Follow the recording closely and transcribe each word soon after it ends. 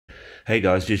Hey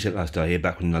guys, G-Shit Lifestyle here,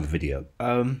 back with another video.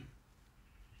 I'm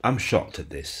shocked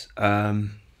at this. And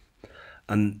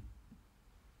I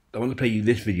want to play you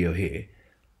this video here.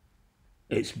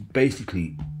 It's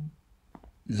basically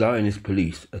Zionist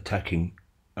police attacking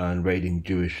and raiding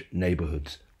Jewish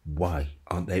neighborhoods. Why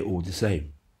aren't they all the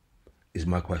same? Is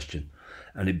my question.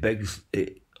 And it begs,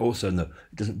 it also, no,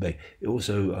 it doesn't beg. It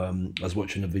also, I was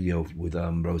watching a video with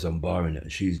Roseanne Barr in it,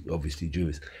 and she's obviously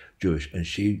Jewish, and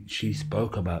she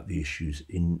spoke about the issues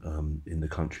in the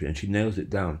country, and she nails it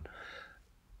down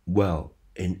well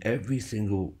in every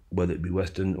single, whether it be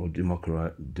Western or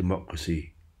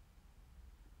democracy.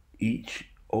 Each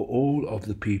or all of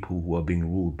the people who are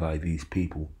being ruled by these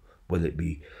people, whether it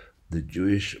be the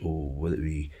Jewish or whether it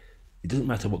be, it doesn't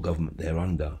matter what government they're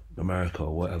under, America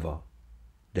or whatever,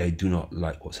 they do not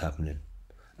like what's happening.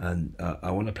 And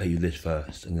I want to play you this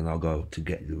first, and then I'll go to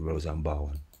get the Roseanne Barr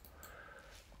one.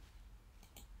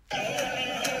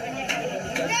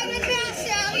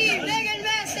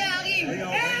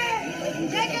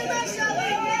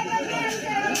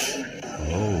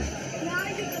 Oh.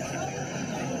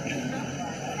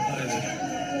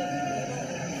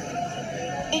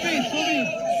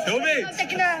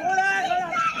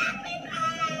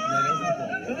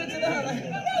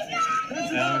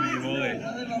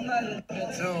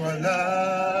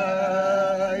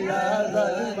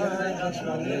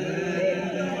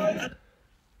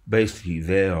 Basically,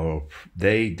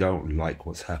 they don't like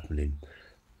what's happening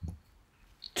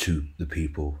to the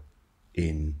people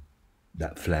in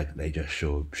that flag they just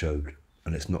showed,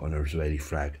 and it's not an Israeli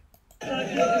flag.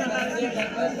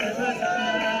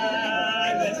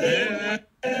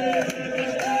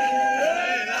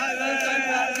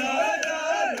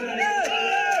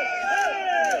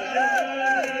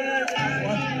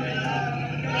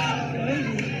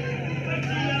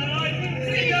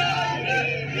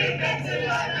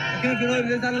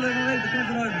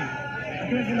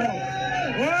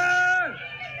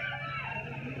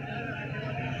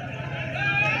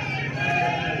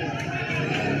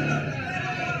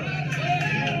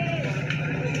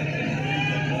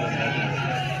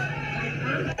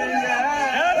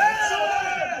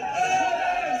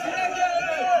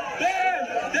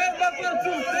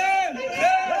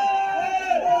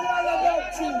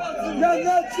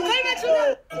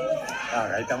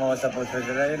 ראית מה הוא עשה פה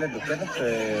של הילד? הוא כן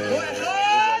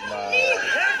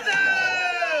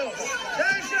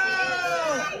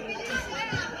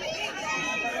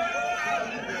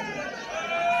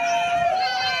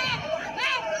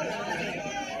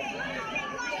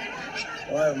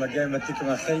וואי, הוא מגיע עם התיק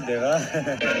מהחיידר,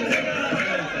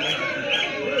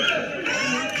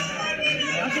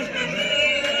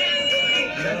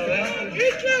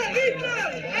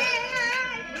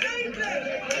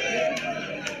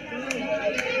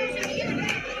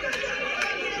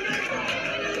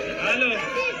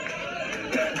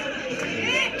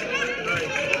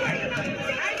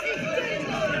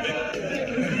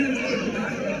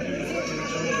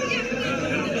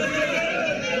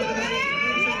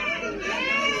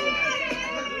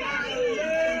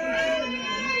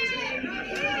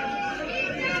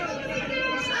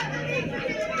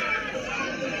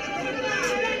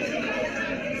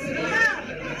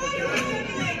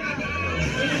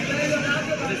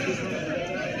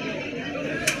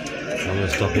 I'm going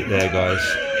to stop it there, guys.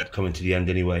 Coming to the end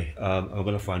anyway. I'm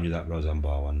going to find you that Roseanne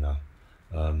Barr one now.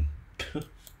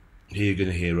 Here you're going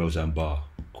to hear Roseanne Barr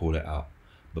call it out.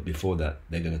 But before that,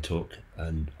 they're going to talk,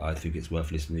 and I think it's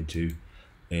worth listening to.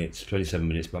 It's 27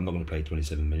 minutes, but I'm not going to play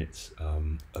 27 minutes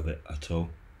of it at all.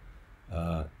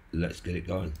 Let's get it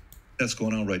going. That's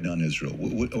going on right now in Israel.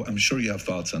 I'm sure you have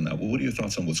thoughts on that. What are your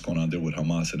thoughts on what's going on there with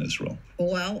Hamas in Israel?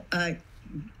 Well, I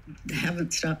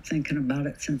haven't stopped thinking about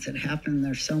it since it happened.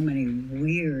 There's so many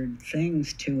weird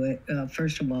things to it.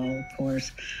 First of all, of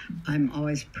course, I'm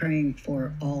always praying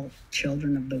for all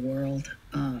children of the world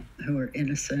who are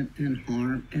innocent and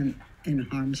in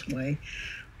harm's way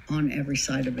on every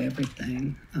side of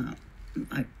everything.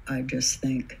 I just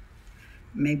think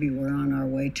maybe we're on our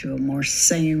way to a more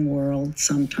sane world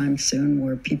sometime soon,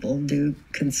 where people do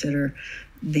consider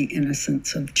the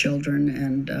innocence of children,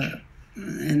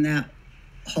 and that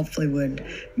hopefully would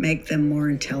make them more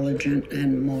intelligent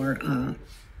and more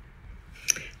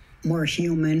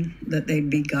human, that they'd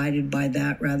be guided by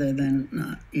that rather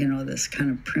than this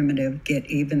kind of primitive get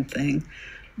even thing,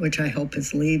 which I hope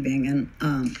is leaving. And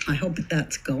I hope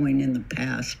that's going in the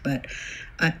past. But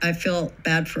I feel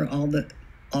bad for all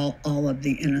of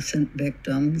the innocent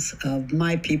victims of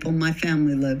my people. My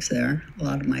family lives there, a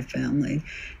lot of my family,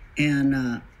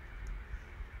 and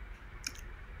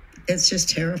it's just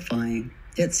terrifying.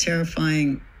 It's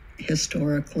terrifying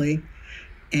historically,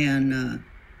 and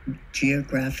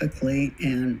geographically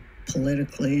and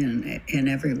politically and in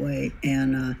every way.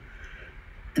 And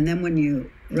then when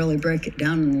you really break it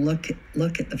down and look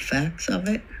at the facts of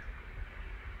it,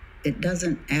 it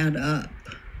doesn't add up.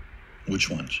 Which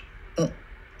ones? Well,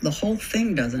 the whole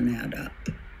thing doesn't add up.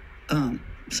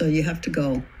 So you have to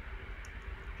go,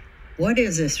 what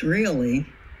is this really,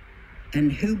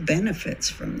 and who benefits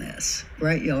from this,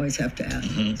 right? You always have to ask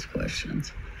those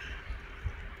questions.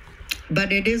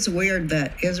 But it is weird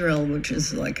that Israel, which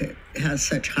is has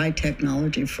such high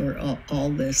technology for all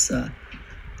this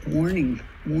warning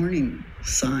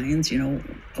signs,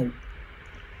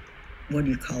 what do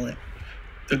you call it?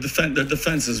 Their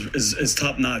defense is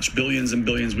top notch, billions and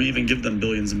billions. We even give them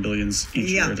billions and billions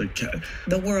each year.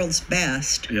 The world's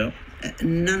best. Yeah.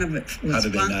 None of it was How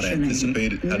did they not functioning.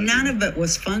 anticipate it? None of it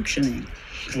was functioning.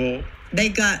 Well, they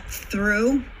got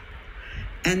through,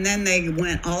 and then they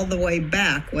went all the way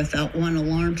back without one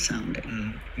alarm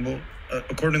sounding. Well,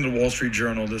 according to the Wall Street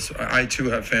Journal, I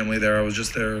too have family there. I was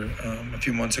just there a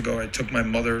few months ago. I took my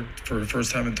mother for the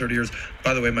first time in 30 years.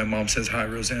 By the way, my mom says hi,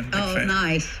 Roseanne. Big fan.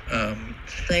 Nice.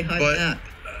 Say hi back.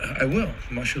 I will.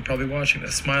 She's probably watching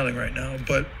this, smiling right now.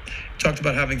 But talked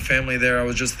about having family there. I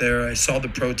was just there. I saw the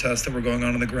protests that were going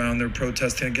on the ground. They're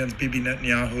protesting against Bibi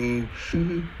Netanyahu,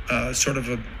 sort of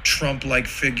a Trump-like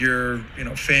figure,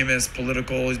 famous,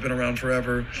 political. He's been around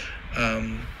forever.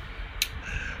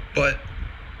 But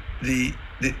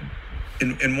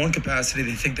in one capacity,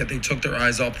 they think that they took their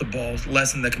eyes off the ball.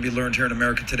 Lesson that can be learned here in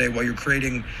America today. While you're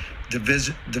creating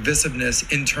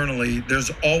divisiveness internally,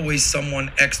 there's always someone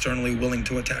externally willing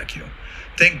to attack you.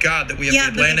 Thank God that we have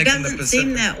the Atlantic and the Pacific. But it doesn't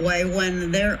seem that way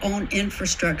when their own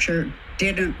infrastructure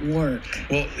didn't work.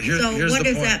 Well, here's so what the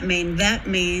does point. that mean? That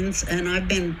means, and I've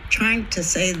been trying to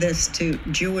say this to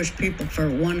Jewish people for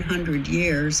 100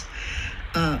 years,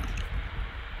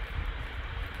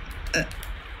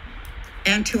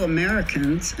 and to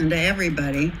Americans and to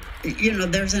everybody,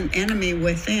 there's an enemy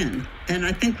within. And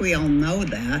I think we all know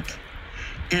that.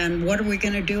 And what are we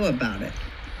going to do about it?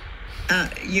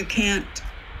 You can't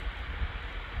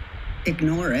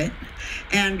ignore it.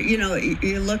 And,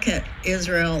 you look at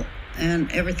Israel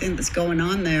and everything that's going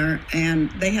on there,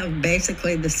 and they have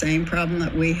basically the same problem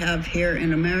that we have here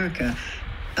in America.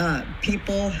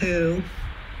 People who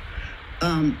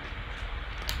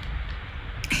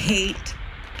hate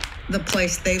the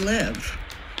place they live.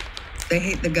 They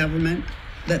hate the government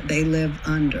that they live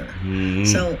under.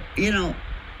 So,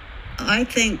 I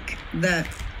think that,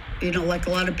 like a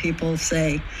lot of people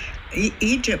say,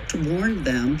 Egypt warned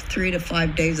them 3 to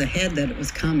 5 days ahead that it was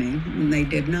coming, and they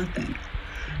did nothing.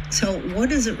 So what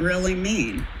does it really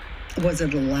mean? Was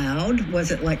it allowed?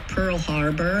 Was it like Pearl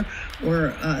Harbor,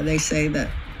 where they say that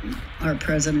our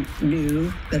president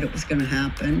knew that it was going to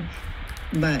happen?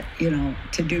 But,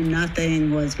 to do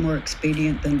nothing was more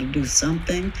expedient than to do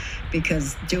something,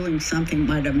 because doing something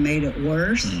might have made it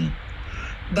worse.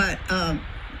 But,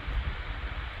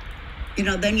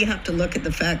 then you have to look at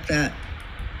the fact that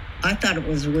I thought it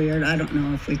was weird. I don't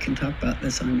know if we can talk about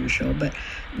this on your show, but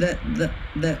that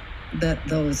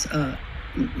those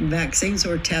vaccines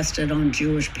were tested on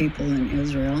Jewish people in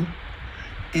Israel.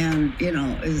 And,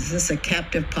 is this a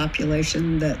captive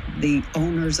population that the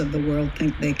owners of the world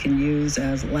think they can use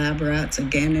as lab rats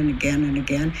again and again and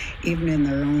again, even in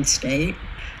their own state?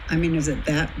 I mean, is it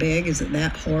that big? Is it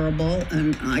that horrible?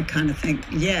 And I kind of think,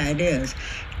 yeah, it is.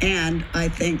 And I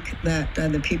think that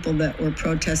the people that were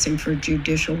protesting for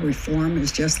judicial reform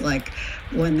is just like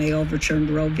when they overturned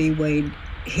Roe v. Wade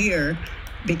here,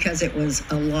 because it was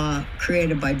a law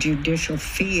created by judicial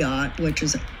fiat, which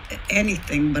is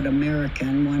anything but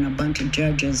American. When a bunch of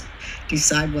judges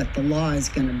decide what the law is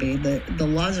going to be, the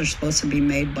laws are supposed to be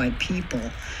made by people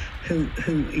who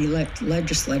elect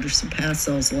legislators to pass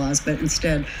those laws, but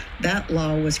instead that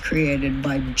law was created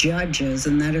by judges,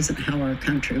 and that isn't how our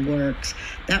country works.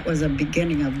 That was a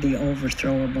beginning of the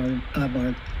overthrow of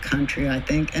our country, I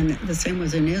think, and the same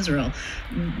was in Israel.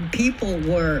 People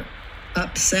were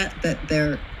upset that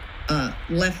their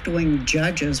left-wing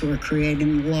judges were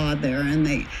creating law there, and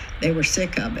they were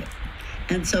sick of it.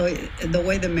 And so the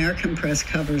way the American press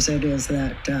covers it is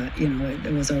that,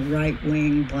 it was a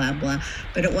right-wing, blah, blah.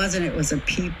 But it wasn't. It was a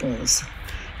people's.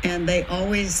 And they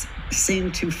always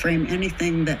seem to frame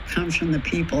anything that comes from the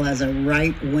people as a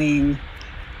right-wing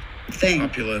thing.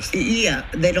 Populist. Yeah,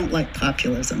 they don't like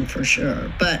populism for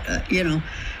sure. But,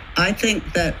 I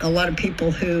think that a lot of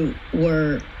people who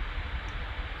were...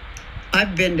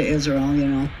 I've been to Israel,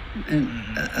 and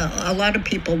a lot of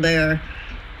people there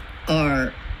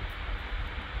are...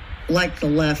 like the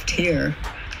left here,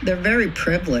 they're very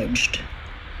privileged.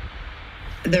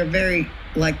 They're very,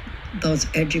 those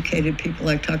educated people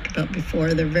I talked about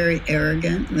before, they're very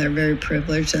arrogant and they're very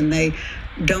privileged, and they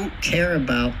don't care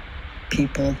about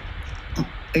people,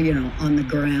 on the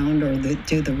ground, or that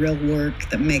do the real work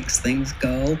that makes things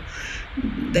go.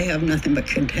 They have nothing but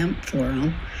contempt for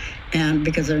them, and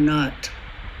because they're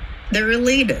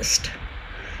elitist.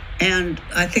 And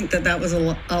I think that was a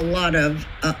lot of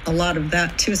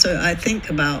that too. So I think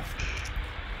about,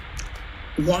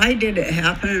 why did it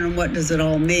happen and what does it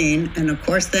all mean? And of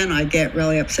course, then I get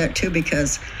really upset too,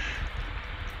 because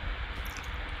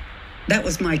that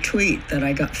was my tweet that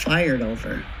I got fired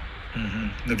over.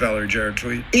 Mm-hmm. The Valerie Jarrett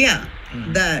tweet. Yeah,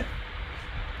 that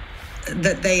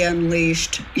they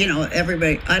unleashed,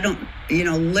 everybody.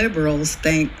 Liberals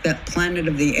think that Planet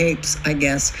of the Apes, I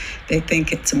guess, they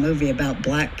think it's a movie about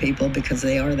black people because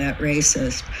they are that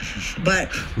racist. But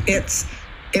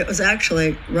it was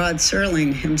actually Rod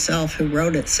Serling himself who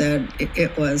wrote it, said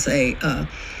it was a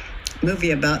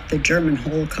movie about the German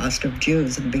Holocaust of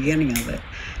Jews at the beginning of it.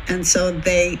 And so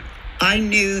I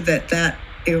knew that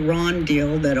Iran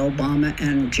deal that Obama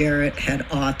and Jarrett had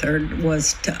authored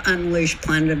was to unleash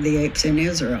Planet of the Apes in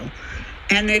Israel.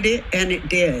 And it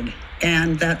did.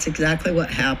 And that's exactly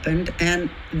what happened. And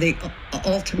the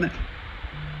ultimate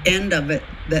end of it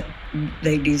that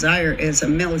they desire is a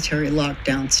military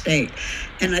lockdown state.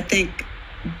 And I think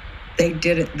they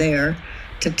did it there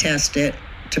to test it,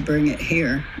 to bring it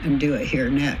here and do it here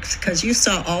next. Because you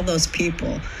saw all those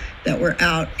people that were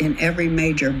out in every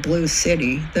major blue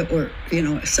city that were,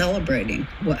 celebrating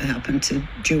what happened to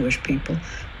Jewish people.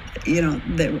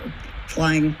 They were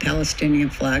flying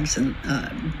Palestinian flags and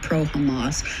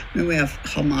pro-Hamas. I mean, we have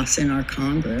Hamas in our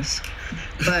Congress,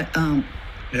 but yeah,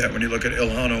 when you look at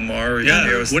Ilhan Omar,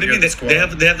 what do you mean? They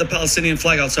have the Palestinian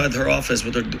flag outside her office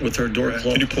with her door closed.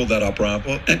 Can you pull that up, Rob?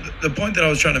 Well, the point that I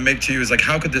was trying to make to you is, like,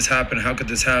 how could this happen? How could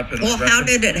this happen? Well, how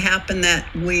did it happen that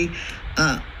we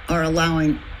are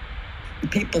allowing?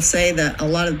 People say that a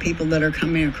lot of the people that are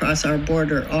coming across our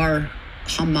border are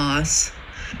Hamas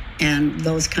and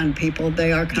those kind of people.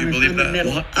 They are coming from the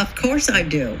middle. Of course I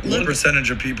do. What percentage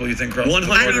of people you think cross the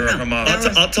border are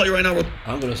Hamas? I'll tell you right now.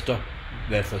 I'm going to stop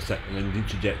there for a second and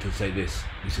interject and say this.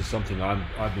 This is something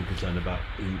I've been concerned about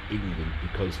in England,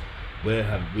 because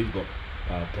we've got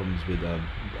problems with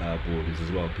borders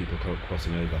as well. People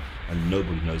crossing over and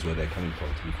nobody knows where they're coming from,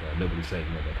 to be fair. Nobody's saying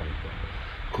where they're coming from.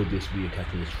 Could this be a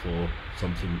catalyst for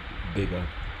something bigger?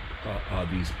 Are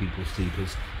these people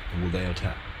sleepers, and will they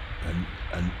attack?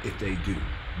 And if they do,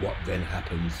 what then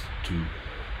happens to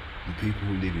the people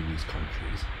who live in these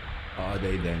countries? Are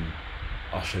they then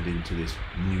ushered into this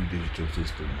new digital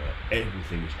system where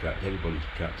everything is tracked, everybody's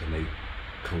tracked, and they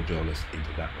cajole us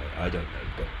into that way? I don't know,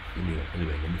 but anyway,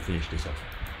 let me finish this off.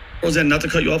 Roseanne, not to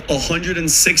cut you off,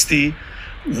 160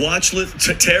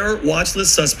 terror watch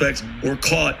list suspects were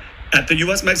caught at the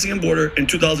U.S.-Mexican border in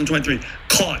 2023.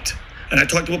 Caught. And I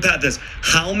talked to Pat this.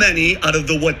 How many out of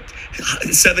the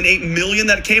 7-8 million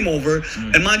that came over?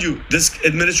 And mind you, this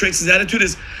administration's attitude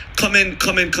is come in.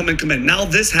 Now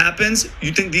this happens.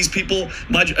 You think these people,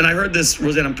 mind you, and I heard this,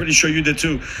 Roseanne, I'm pretty sure you did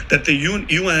too, that the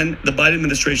UN, the Biden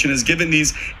administration, has given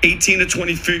these 18 to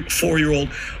 24-year-old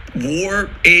war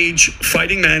age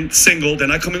fighting men, single, they're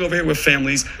not coming over here with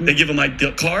families. They give them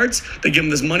ID cards. They give them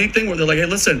this money thing where they're like, hey,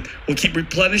 listen, we'll keep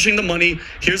replenishing the money.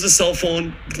 Here's a cell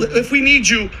phone. If we need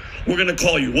you, we're going to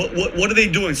call you. What are they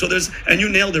doing? So and you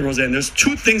nailed it, Roseanne. There's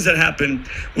two things that happen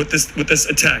with this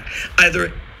attack.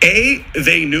 Either A,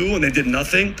 they knew and they did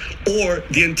nothing, or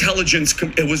the intelligence,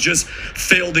 it was just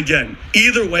failed again.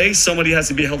 Either way, somebody has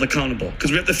to be held accountable,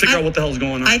 because we have to figure out what the hell's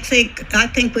going on. I think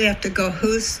we have to go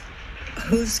who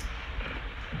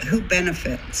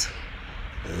benefits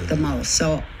the most.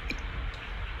 So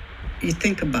you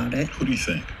think about it. Who do you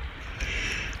think?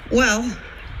 Well,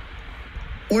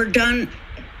 we're done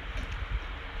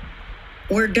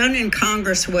in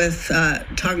Congress with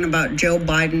talking about Joe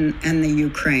Biden and the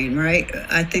Ukraine, right?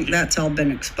 I think that's all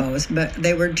been exposed, but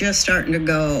they were just starting to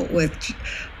go with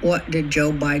what did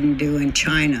Joe Biden do in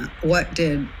China? What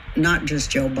did not just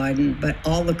Joe Biden, but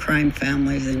all the crime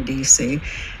families in D.C.,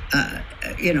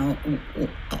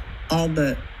 all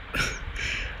the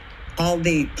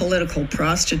political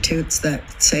prostitutes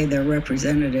that say they're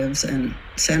representatives and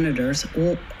senators,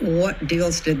 what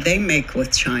deals did they make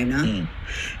with China?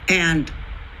 And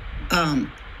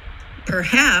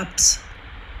perhaps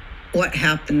what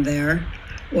happened there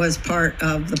was part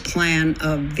of the plan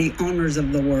of the owners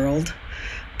of the world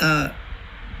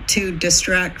to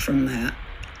distract from that.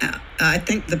 I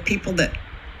think the people that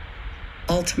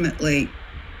ultimately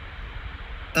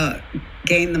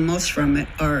gain the most from it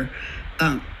are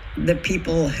the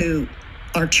people who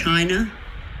are China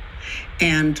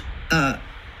and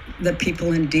the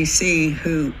people in D.C.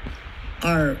 who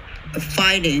are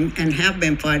fighting and have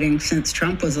been fighting since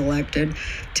Trump was elected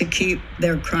to keep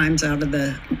their crimes out of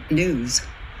the news,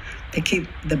 to keep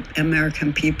the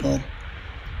American people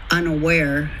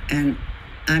unaware and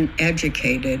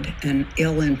uneducated and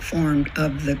ill-informed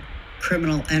of the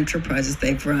criminal enterprises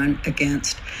they've run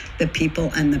against the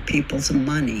people and the people's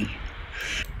money.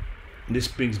 This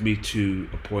brings me to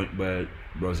a point where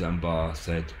Roseanne Barr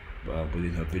said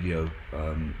within her video,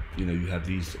 you have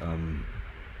these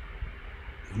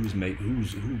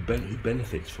who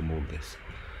benefits from all this,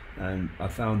 and I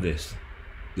found this: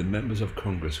 the members of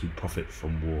Congress who profit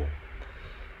from war.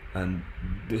 And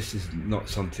this is not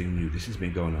something new. This has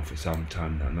been going on for some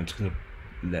time now, and I'm just going to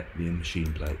let the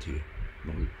machine play it to you.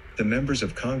 The members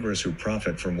of Congress who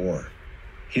profit from war.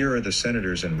 Here are the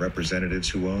senators and representatives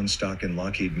who own stock in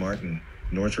Lockheed Martin,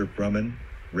 Northrop Grumman,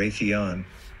 Raytheon,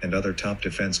 and other top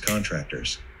defense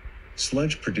contractors.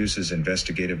 Sludge produces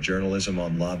investigative journalism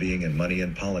on lobbying and money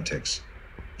in politics.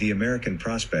 The American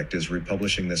Prospect is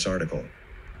republishing this article.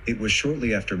 It was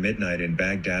shortly after midnight in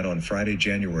Baghdad on Friday,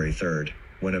 January 3rd,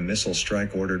 when a missile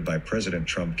strike ordered by President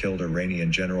Trump killed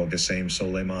Iranian General Qasem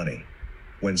Soleimani.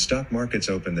 When stock markets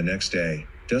opened the next day,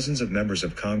 dozens of members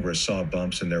of Congress saw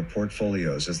bumps in their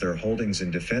portfolios as their holdings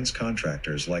in defense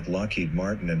contractors like Lockheed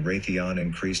Martin and Raytheon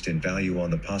increased in value on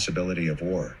the possibility of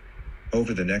war.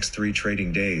 Over the next 3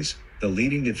 trading days, the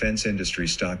leading defense industry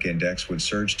stock index would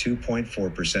surge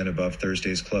 2.4% above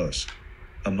Thursday's close.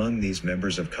 Among these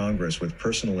members of Congress with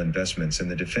personal investments in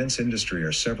the defense industry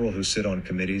are several who sit on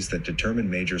committees that determine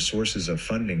major sources of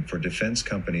funding for defense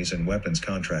companies and weapons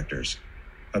contractors.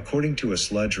 According to a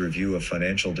Sludge review of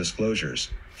financial disclosures,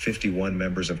 51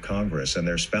 members of Congress and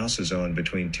their spouses own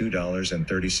between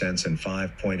 $2.30 and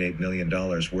 $5.8 million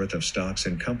worth of stocks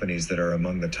in companies that are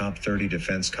among the top 30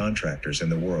 defense contractors in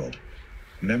the world.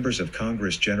 Members of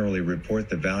Congress generally report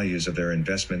the values of their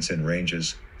investments in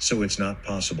ranges, so it's not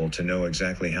possible to know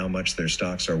exactly how much their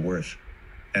stocks are worth.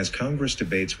 As Congress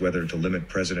debates whether to limit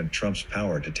President Trump's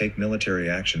power to take military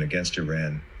action against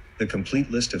Iran, the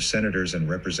complete list of senators and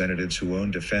representatives who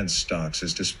own defense stocks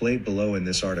is displayed below in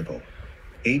this article.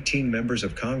 18 members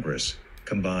of Congress,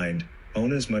 combined,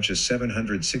 own as much as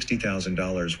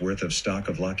 $760,000 worth of stock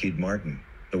of Lockheed Martin,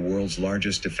 the world's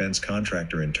largest defense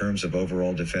contractor in terms of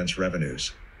overall defense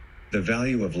revenues. The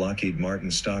value of Lockheed Martin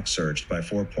stock surged by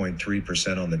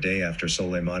 4.3% on the day after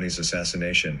Soleimani's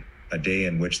assassination, a day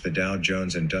in which the Dow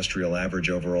Jones Industrial Average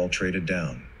overall traded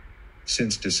down.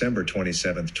 Since December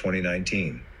 27,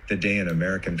 2019, the day an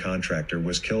American contractor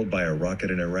was killed by a rocket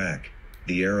in Iraq,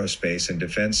 the aerospace and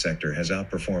defense sector has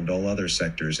outperformed all other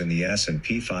sectors in the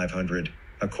S&P 500,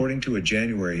 according to a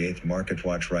January 8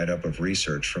 MarketWatch write-up of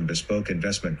research from Bespoke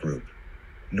Investment Group.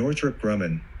 Northrop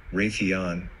Grumman,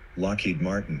 Raytheon, Lockheed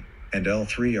Martin, and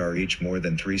L3 are each more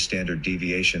than 3 standard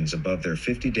deviations above their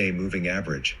 50-day moving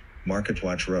average,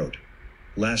 MarketWatch wrote.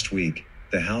 Last week,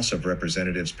 the House of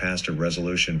Representatives passed a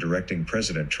resolution directing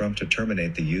President Trump to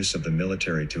terminate the use of the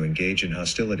military to engage in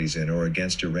hostilities in or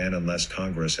against Iran unless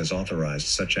Congress has authorized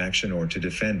such action or to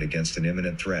defend against an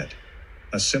imminent threat.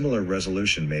 A similar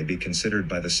resolution may be considered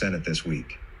by the Senate this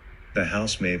week. The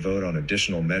House may vote on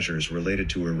additional measures related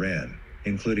to Iran,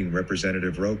 including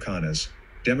Representative Ro Khanna's,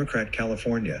 Democrat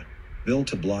California, bill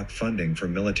to block funding for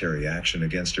military action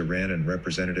against Iran and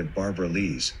Representative Barbara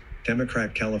Lee's,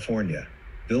 Democrat California,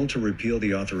 bill to repeal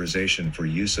the authorization for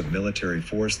use of military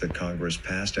force that Congress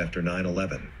passed after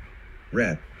 9/11.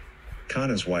 Rep.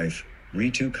 Khanna's wife,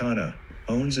 Ritu Khanna,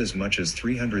 owns as much as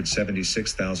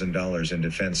 $376,000 in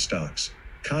defense stocks.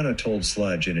 Khanna told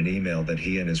Sludge in an email that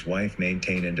he and his wife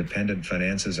maintain independent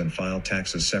finances and file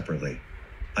taxes separately.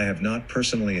 "I have not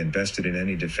personally invested in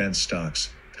any defense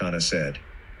stocks," Khanna said.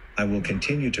 "I will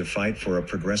continue to fight for a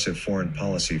progressive foreign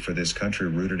policy for this country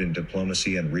rooted in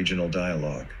diplomacy and regional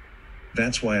dialogue.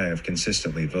 That's why I have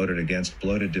consistently voted against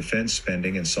bloated defense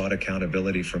spending and sought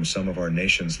accountability from some of our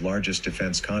nation's largest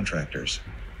defense contractors."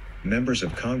 Members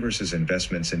of Congress's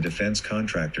investments in defense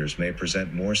contractors may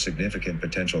present more significant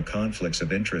potential conflicts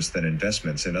of interest than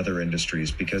investments in other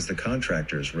industries because the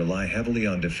contractors rely heavily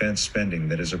on defense spending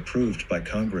that is approved by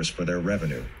Congress for their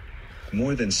revenue.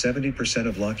 More than 70%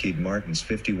 of Lockheed Martin's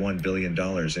 $51 billion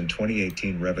in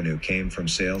 2018 revenue came from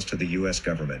sales to the U.S.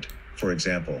 government. For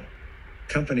example,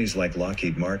 companies like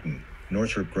Lockheed Martin,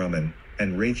 Northrop Grumman,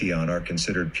 and Raytheon are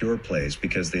considered pure plays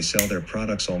because they sell their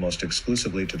products almost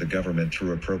exclusively to the government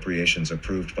through appropriations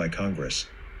approved by Congress.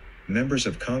 Members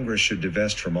of Congress should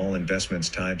divest from all investments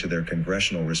tied to their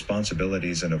congressional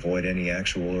responsibilities and avoid any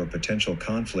actual or potential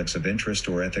conflicts of interest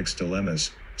or ethics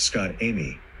dilemmas, Scott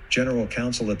Amy, General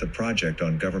Counsel at the Project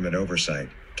on Government Oversight,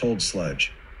 told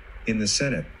Sludge. In the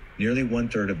Senate, nearly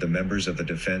one-third of the members of the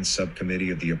Defense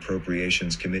Subcommittee of the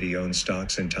Appropriations Committee own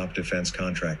stocks in top defense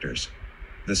contractors.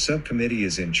 The subcommittee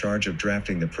is in charge of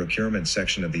drafting the procurement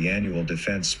section of the annual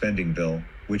defense spending bill,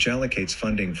 which allocates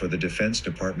funding for the Defense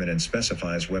Department and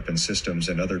specifies weapon systems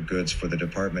and other goods for the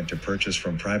department to purchase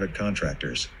from private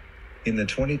contractors. In the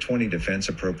 2020 Defense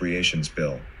Appropriations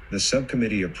Bill, the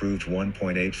subcommittee approved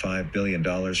 $1.85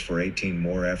 billion for 18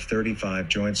 more F-35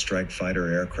 Joint Strike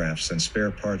Fighter aircrafts and spare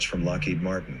parts from Lockheed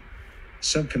Martin.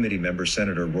 Subcommittee member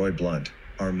Senator Roy Blunt,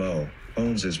 RMO,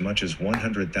 owns as much as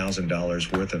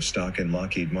 $100,000 worth of stock in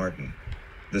Lockheed Martin.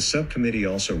 The subcommittee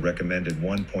also recommended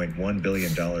 $1.1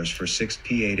 billion for 6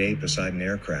 P-8A Poseidon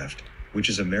aircraft, which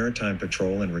is a maritime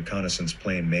patrol and reconnaissance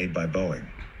plane made by Boeing.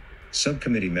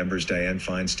 Subcommittee members Dianne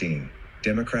Feinstein,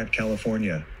 Democrat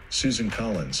California, Susan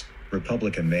Collins,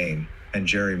 Republican Maine, and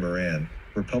Jerry Moran,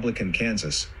 Republican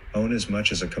Kansas, own as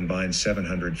much as a combined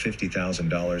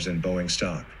 $750,000 in Boeing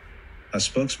stock. A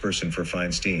spokesperson for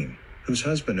Feinstein, whose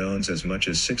husband owns as much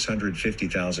as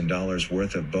 $650,000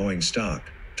 worth of Boeing stock,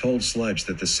 told Sludge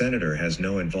that the senator has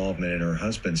no involvement in her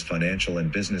husband's financial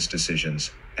and business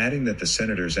decisions, adding that the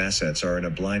senator's assets are in a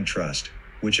blind trust,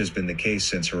 which has been the case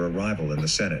since her arrival in the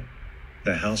Senate.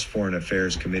 The House Foreign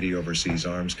Affairs Committee oversees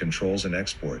arms controls and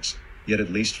exports, yet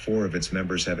at least 4 of its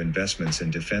members have investments in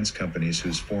defense companies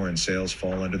whose foreign sales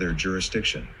fall under their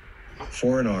jurisdiction.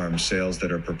 Foreign arms sales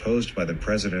that are proposed by the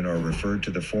President are referred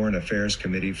to the Foreign Affairs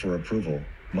Committee for approval,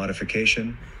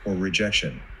 modification, or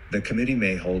rejection. The committee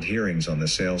may hold hearings on the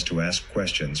sales to ask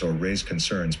questions or raise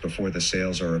concerns before the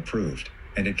sales are approved,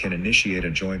 and it can initiate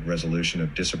a joint resolution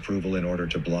of disapproval in order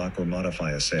to block or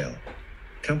modify a sale.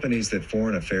 Companies that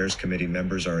Foreign Affairs Committee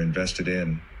members are invested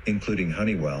in, including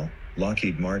Honeywell,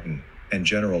 Lockheed Martin, and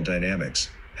General Dynamics,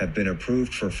 have been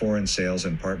approved for foreign sales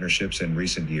and partnerships in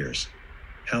recent years.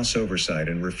 House Oversight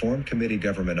and Reform Committee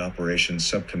Government Operations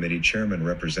Subcommittee Chairman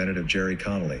Representative Jerry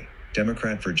Connolly,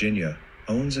 Democrat Virginia,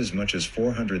 owns as much as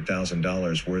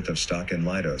 $400,000 worth of stock in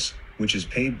Leidos, which has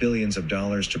paid billions of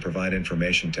dollars to provide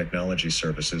information technology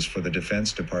services for the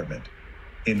Defense Department.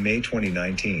 In May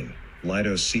 2019,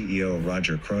 Leidos CEO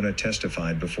Roger Krona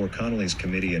testified before Connolly's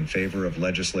committee in favor of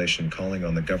legislation calling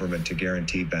on the government to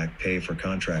guarantee back pay for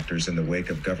contractors in the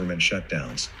wake of government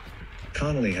shutdowns.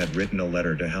 Connolly had written a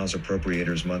letter to House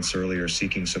appropriators months earlier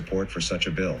seeking support for such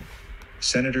a bill.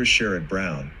 Senators Sherrod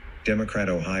Brown, Democrat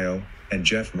Ohio, and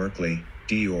Jeff Merkley,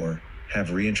 DR,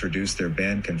 have reintroduced their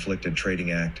Ban Conflicted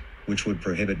Trading Act, which would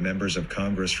prohibit members of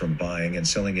Congress from buying and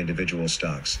selling individual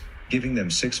stocks, giving them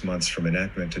 6 months from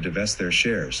enactment to divest their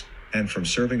shares, and from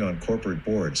serving on corporate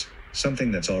boards,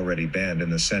 something that's already banned in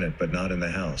the Senate but not in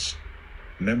the House.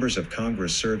 Members of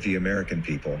Congress serve the American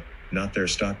people, not their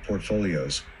stock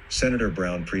portfolios, Senator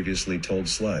Brown previously told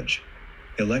Sludge.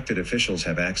 Elected officials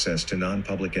have access to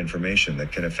non-public information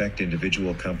that can affect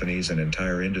individual companies and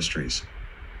entire industries.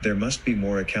 There must be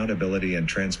more accountability and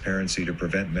transparency to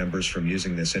prevent members from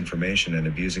using this information and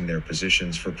abusing their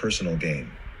positions for personal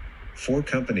gain. 4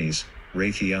 companies,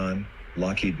 Raytheon,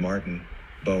 Lockheed Martin,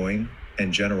 Boeing,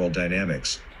 and General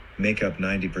Dynamics, make up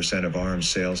 90% of arms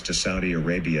sales to Saudi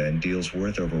Arabia in deals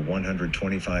worth over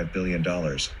 $125 billion,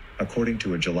 according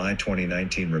to a July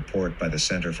 2019 report by the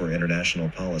Center for International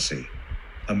Policy.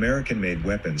 American-made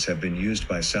weapons have been used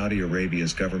by Saudi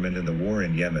Arabia's government in the war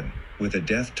in Yemen, with a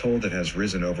death toll that has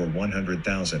risen over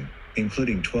 100,000,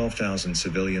 including 12,000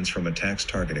 civilians from attacks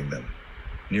targeting them.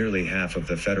 Nearly half of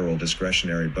the federal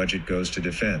discretionary budget goes to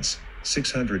defense,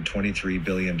 $623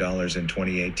 billion in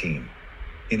 2018.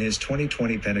 In his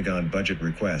 2020 Pentagon budget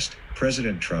request,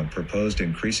 President Trump proposed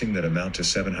increasing that amount to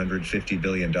 $750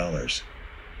 billion.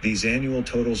 These annual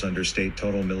totals understate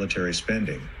total military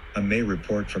spending. A May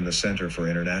report from the Center for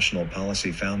International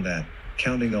Policy found that,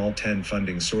 counting all 10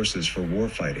 funding sources for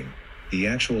warfighting, the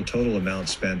actual total amount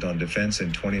spent on defense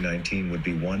in 2019 would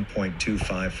be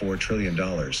 $1.254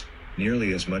 trillion,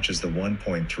 nearly as much as the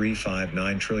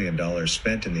 $1.359 trillion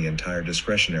spent in the entire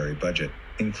discretionary budget,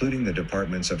 including the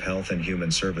Departments of Health and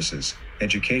Human Services,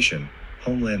 Education,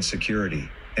 Homeland Security,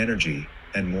 Energy,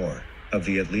 and more. Of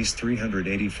the at least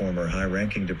 380 former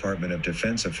high-ranking Department of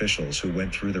Defense officials who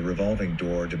went through the revolving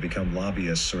door to become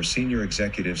lobbyists or senior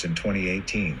executives in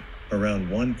 2018, around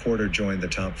 1/4 joined the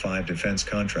top 5 defense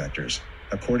contractors,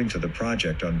 according to the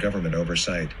Project on Government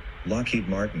Oversight: Lockheed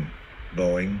Martin,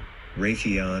 Boeing,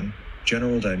 Raytheon,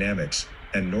 General Dynamics,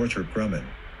 and Northrop Grumman.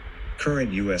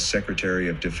 Current U.S. Secretary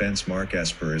of Defense Mark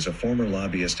Esper is a former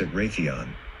lobbyist at Raytheon,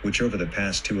 which over the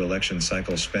past 2 election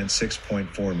cycles spent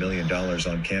 $6.4 million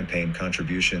on campaign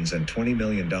contributions and $20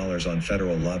 million on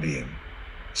federal lobbying.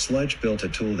 Sludge built a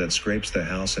tool that scrapes the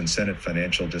House and Senate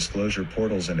financial disclosure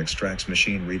portals and extracts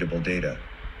machine-readable data.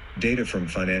 Data from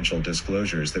financial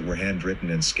disclosures that were handwritten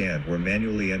and scanned were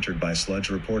manually entered by sludge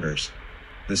reporters.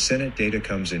 The Senate data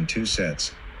comes in two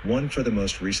sets, one for the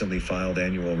most recently filed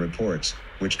annual reports,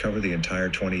 which cover the entire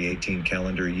 2018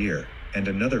 calendar year, and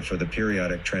another for the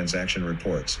periodic transaction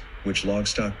reports, which log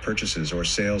stock purchases or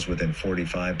sales within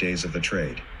 45 days of the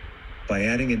trade. By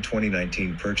adding in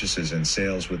 2019 purchases and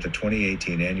sales with the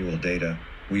 2018 annual data,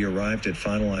 we arrived at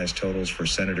finalized totals for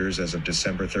senators as of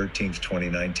December 13,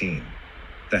 2019.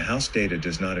 The House data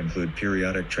does not include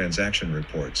periodic transaction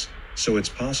reports, so it's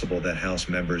possible that House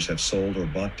members have sold or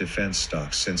bought defense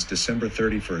stocks since December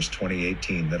 31,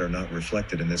 2018 that are not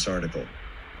reflected in this article.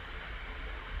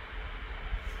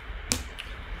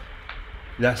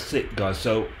 That's it, guys.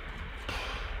 So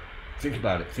think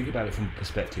about it. Think about it from a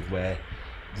perspective where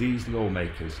these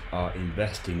lawmakers are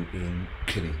investing in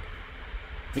killing.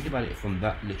 Think about it from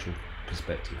that literal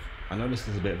perspective. I know this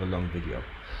is a bit of a long video,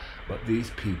 but these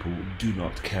people do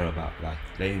not care about life.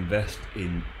 They invest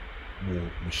in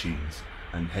war machines,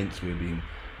 and hence we're being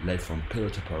led from pillar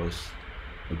to post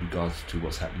with regards to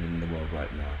what's happening in the world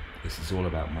right now. This is all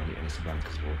about money, and it's a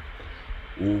banker's war.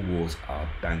 All wars are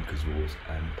bankers' wars,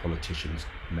 and politicians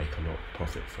make a lot of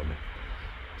profit from it.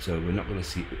 So we're not going to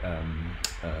see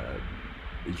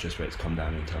interest rates come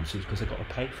down anytime soon, because they've got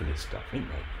to pay for this stuff, ain't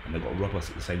they? And they've got to rob us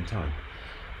at the same time.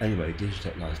 Anyway,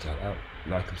 Digital Tech Lifestyle out.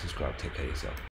 Like and subscribe. Take care of yourself.